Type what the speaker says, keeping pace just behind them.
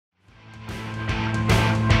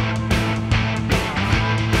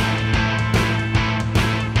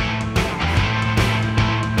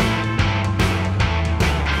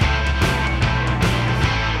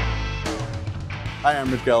I'm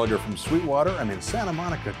Mitch Gallagher from Sweetwater. I'm in Santa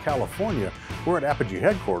Monica, California. We're at Apogee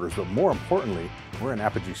headquarters, but more importantly, we're in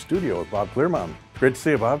Apogee Studio with Bob Clearmountain. Great to see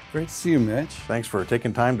you, Bob. Great to see you, Mitch. Thanks for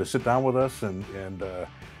taking time to sit down with us and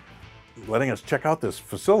letting us check out this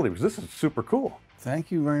facility, because this is super cool. Thank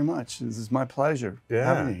you very much. This is my pleasure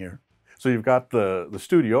having you here. So you've got the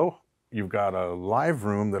studio, you've got a live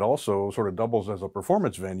room that also sort of doubles as a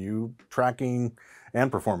performance venue, tracking and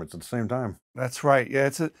performance at the same time. That's right. Yeah,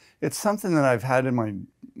 it's something that I've had in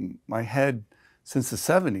my head since the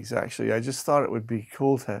 70s, actually. I just thought it would be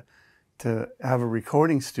cool to have a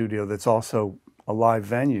recording studio that's also a live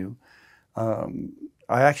venue. I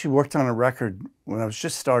actually worked on a record when I was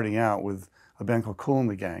just starting out with a band called Kool and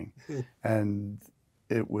the Gang. And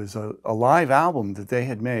it was a live album that they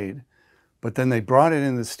had made, but then they brought it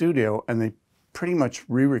in the studio and they pretty much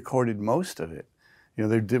re-recorded most of it. You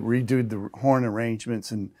know, they redid the horn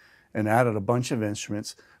arrangements and added a bunch of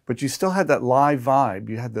instruments, but you still had that live vibe.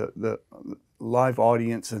 You had the live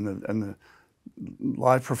audience and the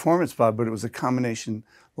live performance vibe, but it was a combination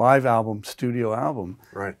live album, studio album.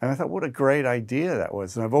 Right. And I thought, what a great idea that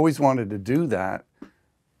was. And I've always wanted to do that.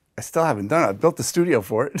 I still haven't done it. I built the studio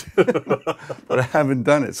for it, but I haven't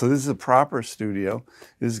done it. So this is a proper studio.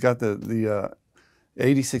 This has got the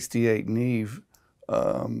 8068 Neve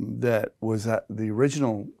that was at the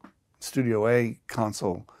original Studio A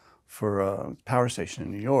console for a power station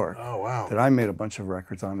in New York. Oh, wow. That I made a bunch of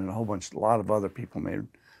records on, and a lot of other people made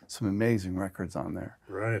some amazing records on there.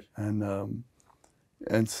 Right.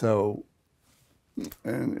 And so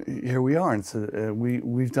here we are. And so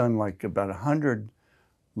we've done like about 100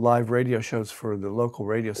 live radio shows for the local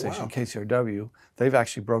radio station, wow, KCRW. They've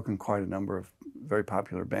actually broken quite a number of very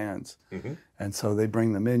popular bands. Mm-hmm. And so they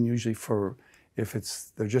bring them in usually for, if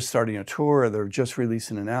they're just starting a tour or they're just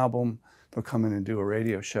releasing an album, they'll come in and do a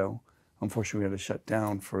radio show. Unfortunately, we had to shut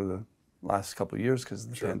down for the last couple of years because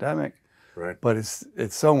of the pandemic. Right. But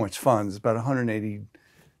it's so much fun. It's about 180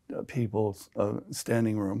 people,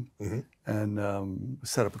 standing room, mm-hmm, and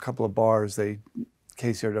set up a couple of bars.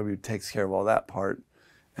 KCRW takes care of all that part.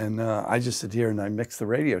 And I just sit here and I mix the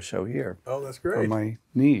radio show here. Oh, that's great. For my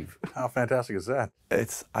Neve. How fantastic is that?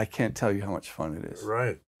 I can't tell you how much fun it is.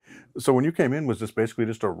 Right. So when you came in, was this basically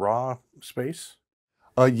just a raw space?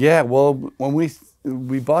 Yeah, well, when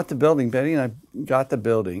we bought the building, Betty and I got the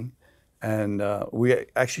building, and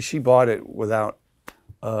she bought it without,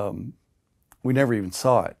 we never even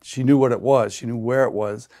saw it. She knew what it was, she knew where it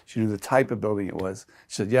was, she knew the type of building it was.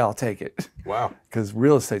 She said, yeah, I'll take it. Wow. Because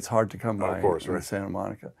real estate's hard to come by, of course, in Santa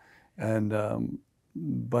Monica. And,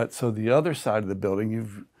 but so the other side of the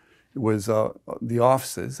building was the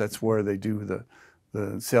offices. That's where they do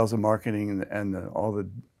the sales and marketing and all the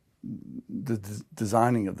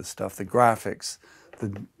designing of the stuff, the graphics, the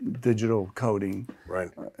digital coding,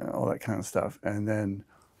 right, all that kind of stuff. And then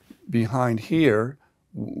behind here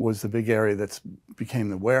was the big area that became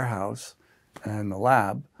the warehouse and the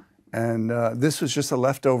lab. And this was just a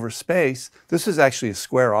leftover space. This was actually a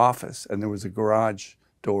square office, and there was a garage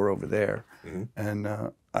door over there. Mm-hmm.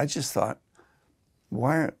 And I just thought,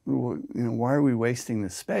 why are we wasting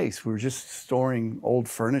this space? We were just storing old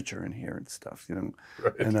furniture in here and stuff, you know.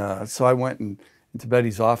 Right. And so I went into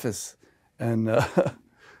Betty's office, and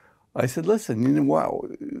I said, listen, you know, wow,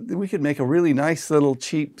 we could make a really nice little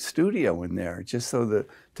cheap studio in there, just so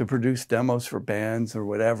to produce demos for bands or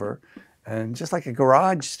whatever, and just like a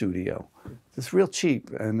garage studio, just real cheap.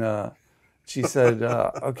 And she said,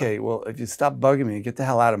 okay, well, if you stop bugging me and get the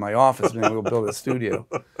hell out of my office, maybe we'll build a studio.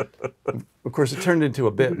 Of course, it turned into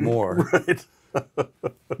a bit more. Right.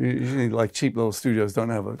 Usually, like, cheap little studios don't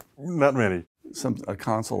have a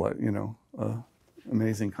console, you know,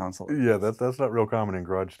 amazing console. Yeah, that's not real common in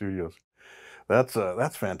garage studios.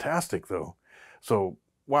 That's fantastic, though. So,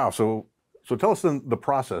 wow. So tell us then the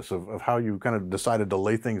process of how you kind of decided to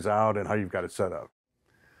lay things out and how you've got it set up.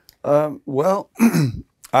 Well,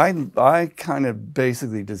 I kind of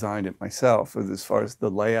basically designed it myself as far as the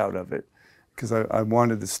layout of it, because I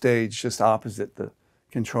wanted the stage just opposite the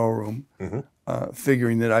control room, mm-hmm,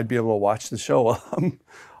 figuring that I'd be able to watch the show while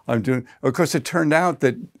I'm doing. Of course, it turned out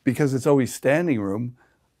that because it's always standing room,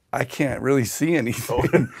 I can't really see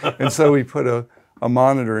anything. Oh. And so we put a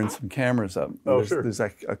monitor and some cameras up. Oh, there's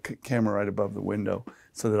a camera right above the window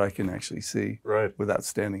so that I can actually see, right, without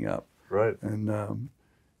standing up. Right. And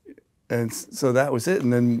so that was it.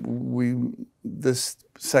 And then this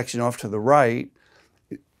section off to the right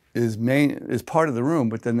is part of the room,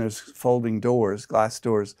 but then there's folding doors, glass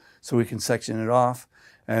doors, so we can section it off.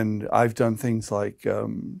 And I've done things like,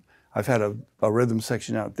 I've had a rhythm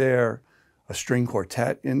section out there, a string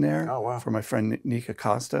quartet in there. Oh, wow. For my friend Nika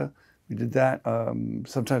Costa. We did that.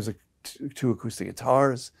 Sometimes two acoustic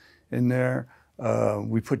guitars in there.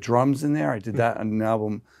 We put drums in there. I did that on an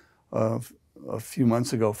album a few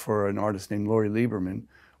months ago for an artist named Lori Lieberman,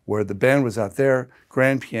 where the band was out there,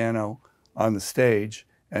 grand piano on the stage,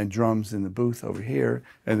 and drums in the booth over here.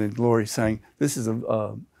 And then Lori sang. This is an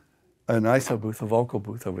ISO booth, a vocal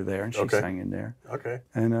booth over there, and she sang in there. Okay.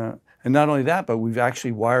 And not only that, but we've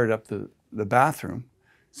actually wired up the bathroom.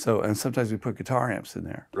 So, and sometimes we put guitar amps in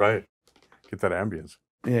there. Right. Get that ambience.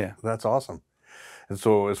 Yeah. That's awesome. And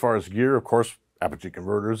so as far as gear, of course, Apogee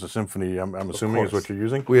converters, the Symphony, I'm assuming is what you're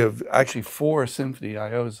using? We have actually 4 Symphony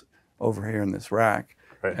IOs over here in this rack.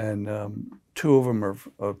 Right. And 2 of them are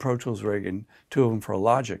a Pro Tools rig and 2 of them for a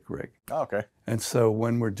Logic rig. Oh, okay. And so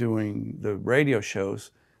when we're doing the radio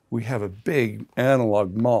shows, we have a big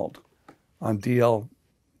analog mult on DL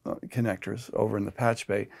connectors over in the patch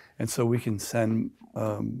bay. And so we can send the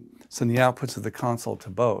outputs of the console to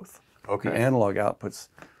both. Okay. The analog outputs.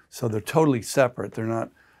 So they're totally separate. They're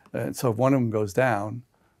not, so if one of them goes down,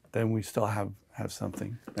 then we still have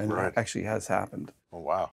something. And it actually has happened. Oh,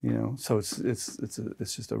 wow. You know, so it's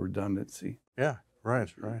just a redundancy. Yeah, right.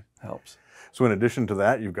 Helps. So in addition to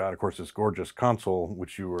that, you've got, of course, this gorgeous console,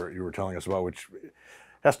 which you were telling us about, which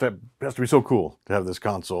has to be so cool to have this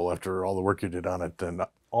console after all the work you did on it and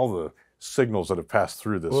all the signals that have passed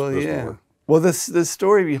through this. Well, this yeah. board. Well, the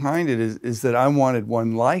story behind it is that I wanted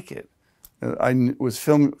one like it. I was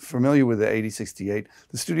familiar with the 8068.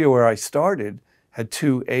 The studio where I started had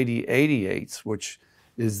 2 8088s, which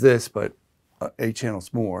is this, but 8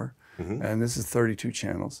 channels more. Mm-hmm. And this is 32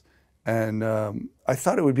 channels. And I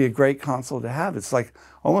thought it would be a great console to have. It's like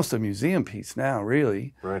almost a museum piece now,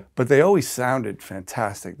 really. Right. But they always sounded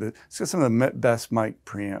fantastic. It's got some of the best mic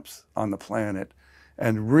preamps on the planet,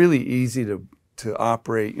 and really easy to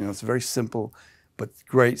operate. You know, it's a very simple but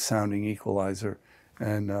great sounding equalizer,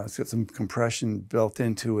 and it's got some compression built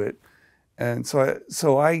into it. And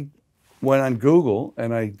so I went on Google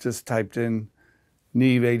and I just typed in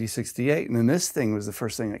Neve 8068, and then this thing was the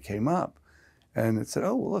first thing that came up. And it said,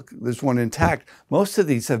 oh, well, look, there's one intact. Most of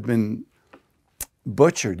these have been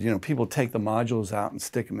butchered. You know, people take the modules out and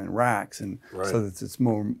stick them in racks, and so that it's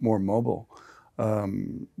more mobile,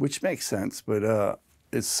 which makes sense. But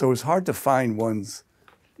it's hard to find ones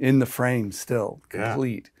in the frame still,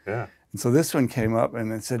 complete. Yeah. And so this one came up,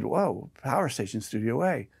 and it said, whoa, Power Station Studio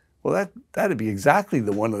A. Well, that'd be exactly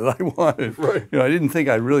the one that I wanted. Right. You know, I didn't think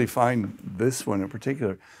I'd really find this one in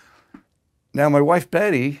particular. Now, my wife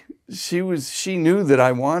Betty, she knew that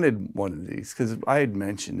I wanted one of these because I had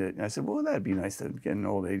mentioned it. And I said, well, that'd be nice to get an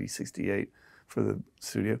old 8068 for the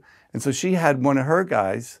studio. And so she had one of her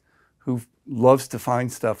guys who loves to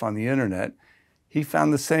find stuff on the internet. He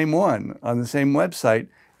found the same one on the same website.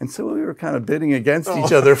 And so we were kind of bidding against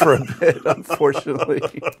each other for a bit, unfortunately.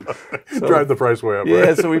 So, drive the price way up, yeah,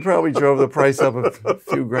 right? so we probably drove the price up a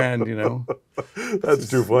few grand, you know. That's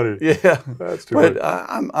too funny. Yeah. That's too funny. But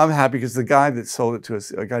I'm happy because the guy that sold it to us,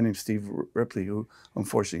 a guy named Steve Ripley, who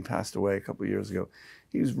unfortunately passed away a couple of years ago,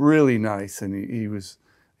 he was really nice, and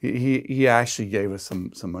he actually gave us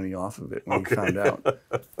some money off of it when we found out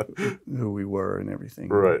who we were and everything.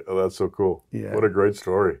 Right. Oh, that's so cool. Yeah. What a great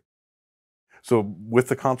story. So with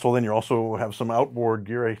the console, then you also have some outboard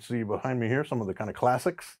gear. I see behind me here, some of the kind of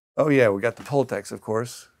classics. Oh yeah, we got the Pultex, of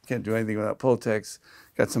course. Can't do anything without Pultex.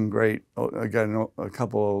 Got some great. I got a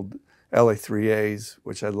couple old LA3As,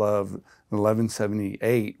 which I love. An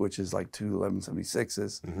 1178, which is like 2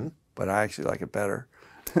 1176s, but I actually like it better.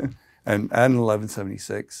 and an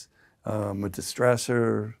 1176, a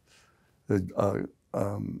distressor. I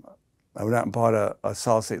went out and bought a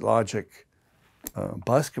solid state Logic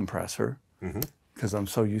bus compressor. Because I'm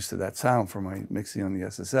so used to that sound for my mixing on the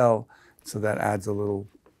SSL, so that adds a little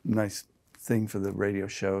nice thing for the radio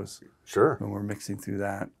shows. Sure. When we're mixing through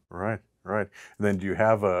that. Right. And then do you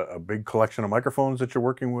have a big collection of microphones that you're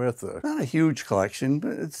working with? Not a huge collection,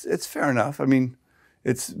 but it's fair enough. I mean,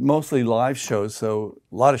 it's mostly live shows, so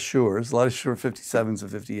a lot of Shure 57s and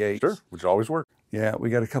 58s. Sure, which always work. Yeah, we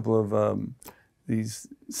got a couple of these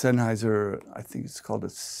Sennheiser, I think it's called a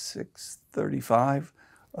 635.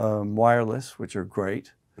 Wireless, which are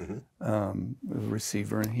great, with a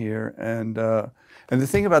receiver in here, and the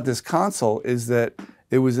thing about this console is that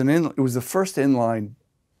it was the first inline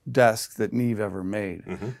desk that Neve ever made,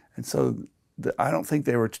 and so I don't think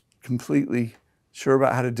they were completely sure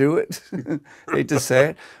about how to do it. Hate to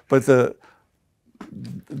say it, but the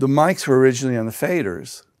mics were originally on the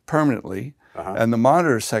faders permanently, and the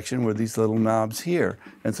monitor section were these little knobs here,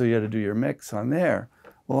 and so you had to do your mix on there.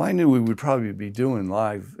 Well, I knew we would probably be doing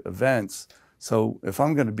live events, so if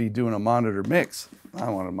I'm going to be doing a monitor mix, I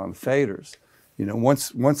want them on the faders. You know,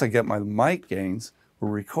 once I get my mic gains, we're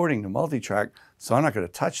recording the multi-track, so I'm not going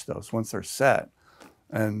to touch those once they're set.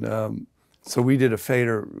 And so we did a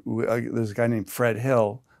fader. There's a guy named Fred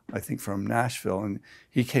Hill, I think from Nashville, and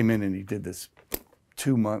he came in and he did this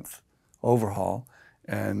 2-month overhaul,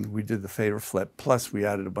 and we did the fader flip, plus we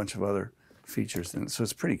added a bunch of other features in it. So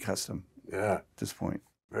it's pretty custom at this point.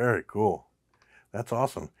 Very cool. That's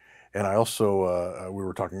awesome. And I also, we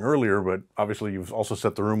were talking earlier, but obviously you've also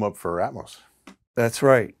set the room up for Atmos. That's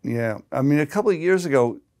right, yeah. I mean, a couple of years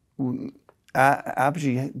ago,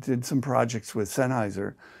 Apogee did some projects with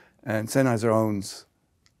Sennheiser, and Sennheiser owns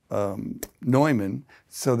Neumann.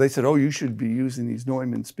 So they said, oh, you should be using these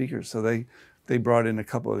Neumann speakers. So they brought in a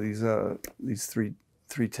couple of these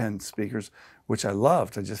 310 speakers, which I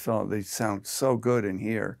loved. I just felt they sound so good in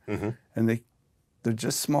here. And they're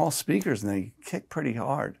just small speakers and they kick pretty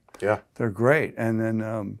hard. Yeah. They're great. And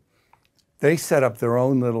then they set up their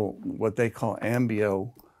own little, what they call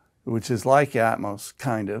Ambio, which is like Atmos,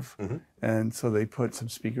 kind of. And so they put some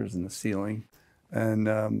speakers in the ceiling.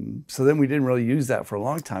 And so then we didn't really use that for a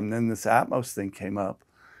long time. Then this Atmos thing came up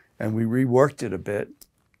and we reworked it a bit.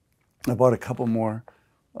 I bought a couple more,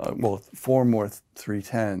 well, 4 more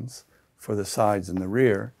 310s for the sides and the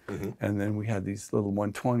rear. And then we had these little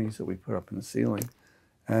 120s that we put up in the ceiling.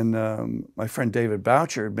 And my friend David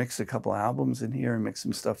Boucher mixed a couple albums in here and mixed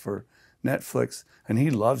some stuff for Netflix, and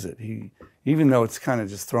he loves it. Even though it's kind of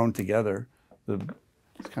just thrown together,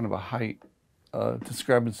 it's kind of a height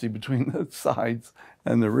discrepancy between the sides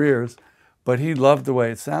and the rears, but he loved the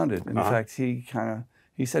way it sounded. In fact, he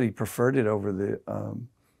said he preferred it over the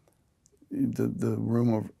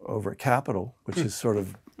room over at Capitol, which is sort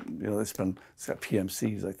of, you know, it's got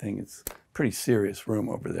PMCs. I think it's a pretty serious room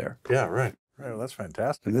over there. Yeah, right. Right. Well, that's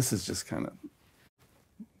fantastic. And this is just kind of,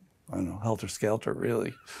 I don't know, helter-skelter,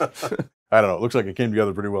 really. I don't know. It looks like it came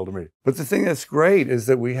together pretty well to me. But the thing that's great is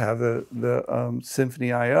that we have the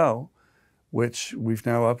Symphony I/O, which we've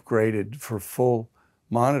now upgraded for full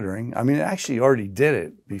monitoring. I mean, it actually already did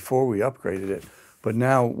it before we upgraded it. But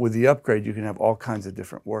now with the upgrade, you can have all kinds of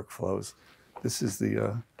different workflows. This is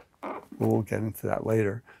the, we'll get into that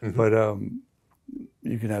later. But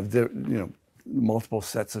you can have, you know, multiple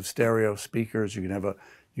sets of stereo speakers. You can have a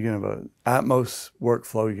Atmos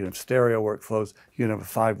workflow. You can have stereo workflows. You can have a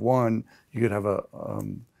 5.1. You could have a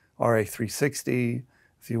RA360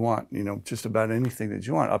 if you want. You know, just about anything that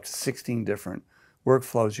you want. Up to 16 different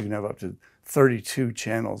workflows. You can have up to 32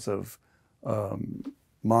 channels of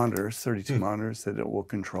monitors, 32 monitors that it will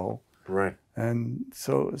control. Right. And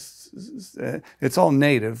so it's all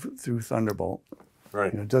native through Thunderbolt.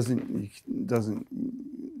 Right. You know,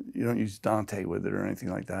 you don't use Dante with it or anything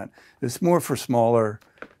like that. It's more for smaller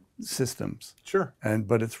systems. Sure.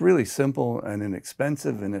 But it's really simple and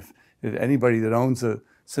inexpensive. And if anybody that owns a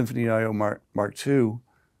Symphony I/O Mark II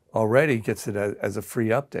already gets it as a free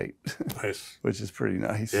update. Nice. Which is pretty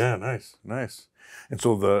nice. Yeah, nice, nice. And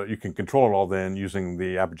so you can control it all then using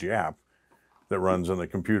the Apogee app that runs on the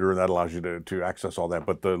computer, and that allows you to access all that.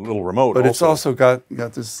 But the little remote. But it's also got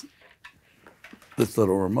this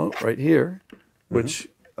little remote right here, which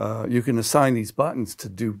you can assign these buttons to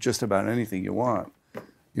do just about anything you want.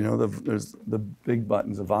 You know, there's the big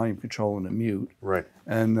buttons, a volume control and a mute. Right.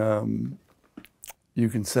 And you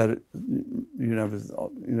can set it. You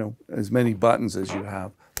know, as many buttons as you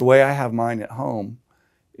have. The way I have mine at home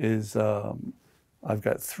is I've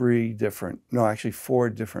got 4 different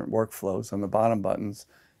workflows on the bottom buttons,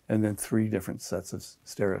 and then 3 different sets of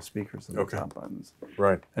stereo speakers on the top buttons.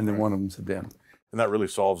 Right. And then one of them's a dim. And that really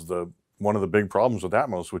solves one of the big problems with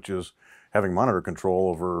Atmos, which is having monitor control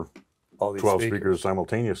over all these 12 speakers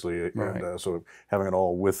simultaneously. Right. And so having it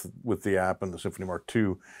all with the app and the Symphony Mark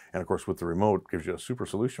II, and of course with the remote, gives you a super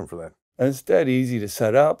solution for that. And it's dead easy to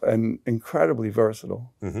set up and incredibly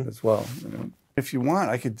versatile as well. You know. If you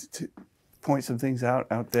want, I could point some things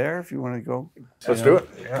out there if you want to go. Let's do it.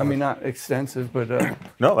 Yeah. I mean, not extensive, but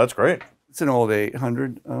no, that's great. It's an old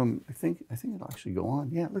 800. I think it'll actually go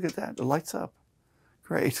on. Yeah, look at that. It lights up.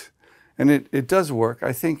 Great. And it does work.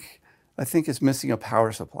 I think it's missing a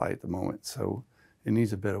power supply at the moment, so it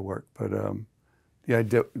needs a bit of work. But the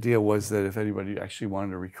idea was that if anybody actually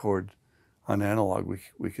wanted to record on analog,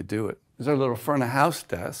 we could do it. There's our little front of house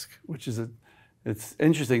desk, which is it's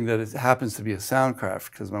interesting that it happens to be a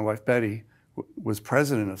Soundcraft, because my wife Betty was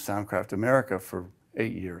president of Soundcraft America for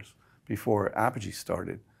 8 years before Apogee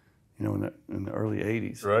started, you know, in the early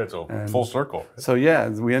 80s. Right, so full circle. So yeah,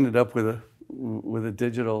 we ended up with a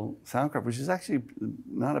digital Soundcraft, which is actually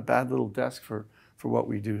not a bad little desk for what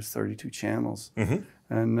we do. Is 32 channels, and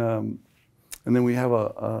then we have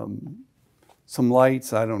some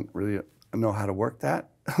lights. I don't really know how to work that,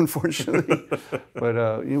 unfortunately. But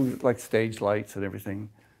you know, like stage lights and everything.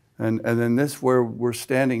 And then this, where we're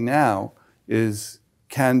standing now,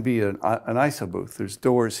 can be an ISO booth. There's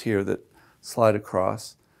doors here that slide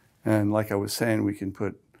across, and like I was saying,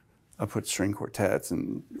 I put string quartets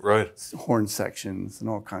and horn sections and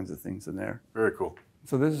all kinds of things in there. Very cool.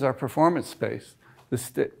 So this is our performance space.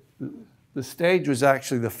 The stage was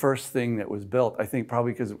actually the first thing that was built, I think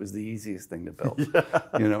probably because it was the easiest thing to build,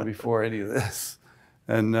 you know, before any of this.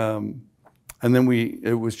 And then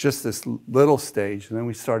it was just this little stage, and then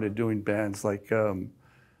we started doing bands like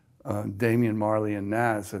Damian Marley and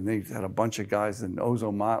Nas, and they had a bunch of guys in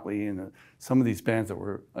Ozo Motley and some of these bands that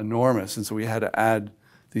were enormous, and so we had to add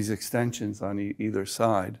these extensions on either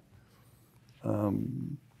side.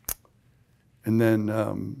 And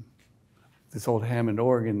then this old Hammond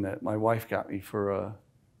organ that my wife got me for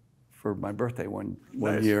my birthday one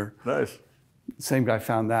year. Nice. Same guy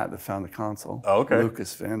found that found the console. Oh, okay.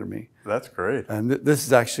 Lucas Vandermeer. That's great. And this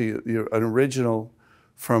is actually an original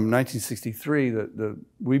from 1963.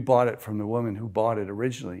 We bought it from the woman who bought it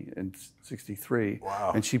originally in '63.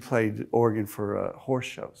 Wow. And she played organ for horse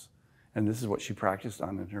shows. And this is what she practiced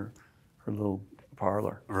on in her little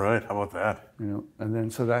parlor. Right. How about that? You know, and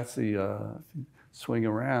then so that's the swing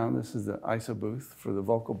around. This is the ISO booth for the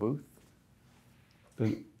vocal booth.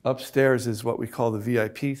 Then upstairs is what we call the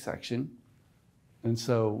VIP section. And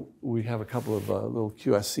so we have a couple of little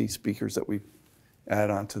QSC speakers that we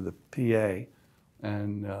add onto the PA.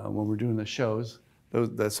 And when we're doing the shows,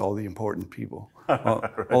 that's all the important people,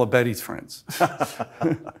 all of Betty's friends.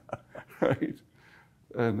 Right.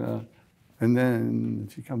 And then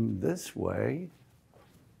if you come this way,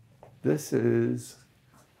 this is,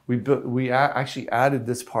 we actually added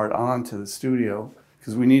this part onto the studio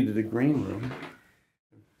because we needed a green room.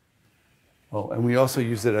 Oh, and we also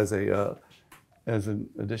use it as an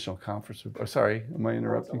additional conference room. Oh, sorry, am I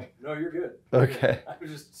interrupting? No, you're good. Okay. I was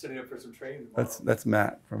just setting up for some training tomorrow. That's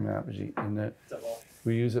Matt from Apogee, and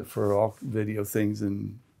we use it for all video things,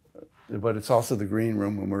 but it's also the green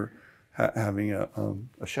room when we're having a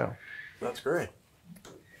show. That's great.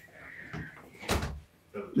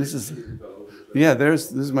 This is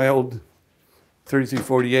this is my old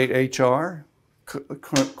 3348 HR,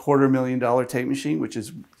 $250,000 tape machine, which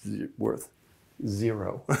is worth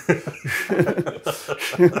zero,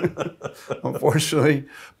 unfortunately.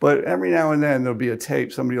 But every now and then there'll be a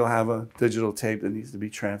tape. Somebody will have a digital tape that needs to be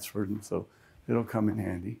transferred, and so it'll come in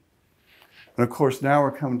handy. And of course, now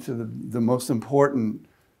we're coming to the most important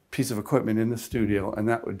piece of equipment in the studio, and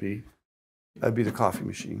that'd be the coffee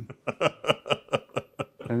machine.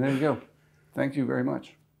 And there you go. Thank you very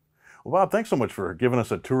much. Well, Bob, thanks so much for giving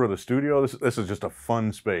us a tour of the studio. This is just a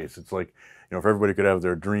fun space. It's like, you know, if everybody could have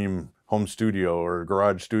their dream home studio or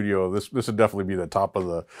garage studio, this would definitely be the top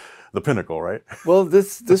of the pinnacle, right? Well,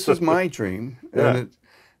 this was my dream, and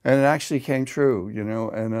it actually came true, you know.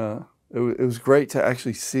 And it was great to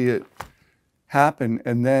actually see it happen.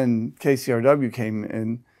 And then KCRW came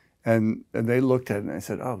in, and they looked at it and they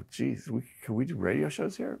said, "Oh, geez, can we do radio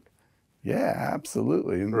shows here?" Yeah,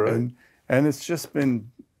 absolutely. And it's just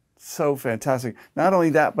been so fantastic. Not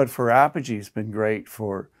only that, but for Apogee, it's been great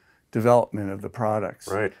for development of the products.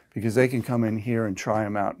 Right. Because they can come in here and try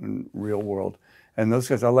them out in real world. And those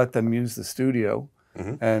guys, I'll let them use the studio.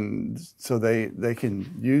 Mm-hmm. And so they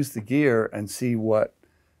can use the gear and see what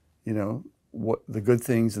the good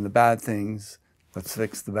things and the bad things. Let's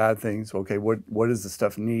fix the bad things. Okay, what does the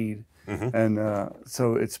stuff need? Mm-hmm. And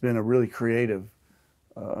so it's been a really creative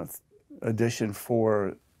addition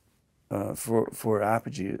for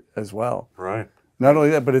Apogee as well. Right. Not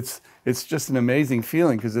only that, but it's just an amazing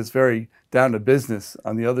feeling because it's very down to business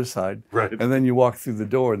on the other side. Right. And then you walk through the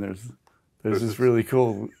door and there's this really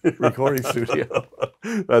cool recording studio.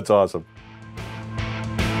 That's awesome.